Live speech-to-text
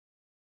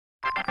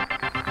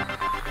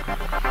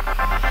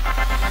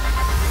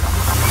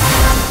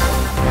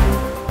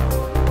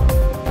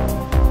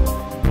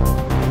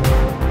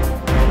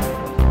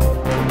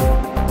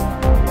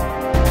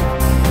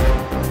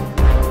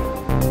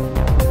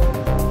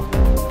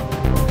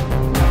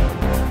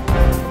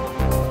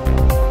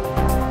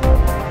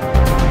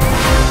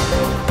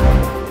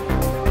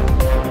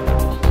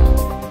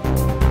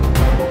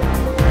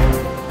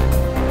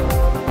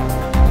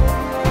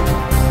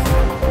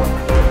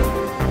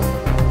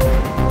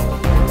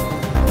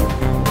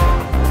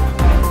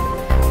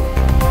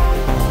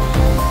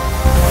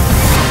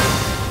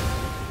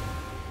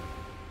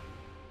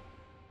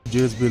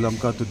JSB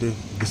Lamka today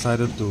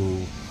decided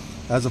to,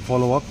 as a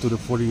follow-up to the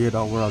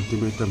 48-hour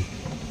ultimatum,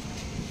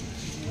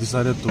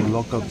 decided to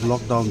lock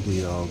down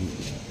the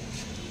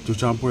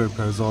Churachandpur and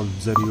Kuki-Zo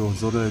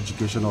zonal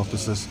education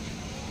officers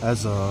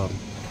as a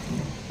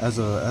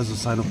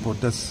sign of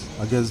protest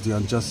against the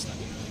unjust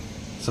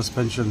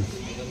suspension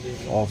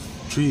of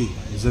 3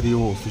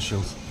 ZEO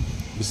officials.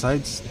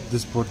 Besides,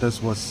 this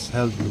protest was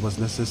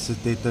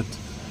necessitated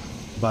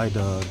by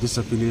the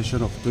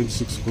disaffiliation of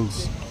 26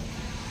 schools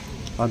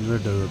under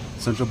the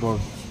Central Board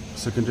of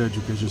Secondary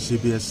Education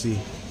 (CBSE)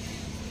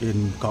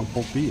 in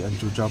Kangpokpi and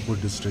Churachandpur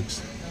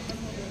districts.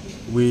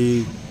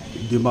 We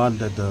demand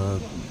that,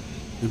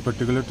 in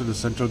particular to the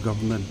central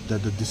government,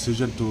 that the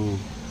decision to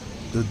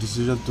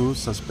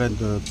suspend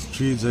the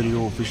 3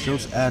 ZEO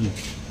officials and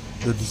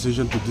the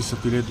decision to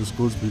disaffiliate the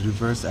schools be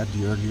reversed at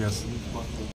the earliest.